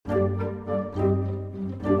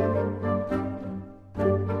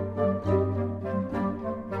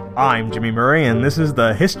I'm Jimmy Murray, and this is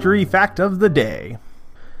the History Fact of the Day.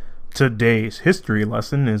 Today's history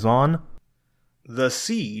lesson is on the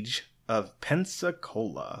Siege of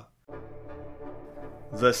Pensacola.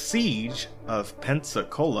 The Siege of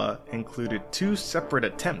Pensacola included two separate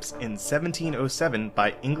attempts in 1707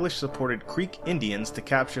 by English-supported Creek Indians to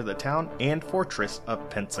capture the town and fortress of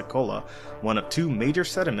Pensacola, one of two major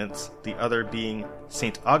settlements, the other being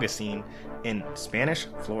St. Augustine in Spanish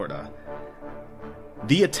Florida.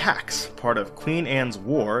 The attacks, part of Queen Anne's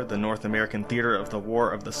War, the North American theater of the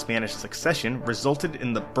War of the Spanish Succession, resulted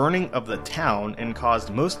in the burning of the town and caused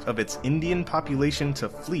most of its Indian population to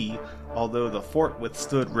flee, although the fort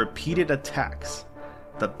withstood repeated attacks.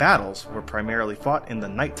 The battles were primarily fought in the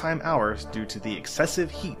nighttime hours due to the excessive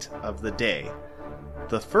heat of the day.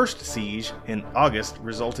 The first siege, in August,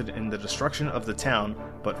 resulted in the destruction of the town,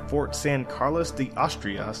 but Fort San Carlos de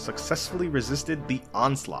Austria successfully resisted the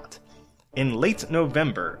onslaught. In late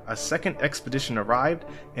November, a second expedition arrived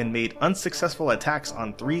and made unsuccessful attacks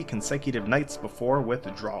on 3 consecutive nights before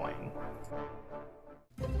withdrawing.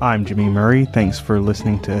 I'm Jimmy Murray. Thanks for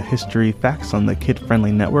listening to History Facts on the Kid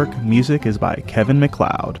Friendly Network. Music is by Kevin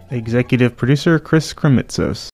MacLeod. Executive producer Chris Kremitzos.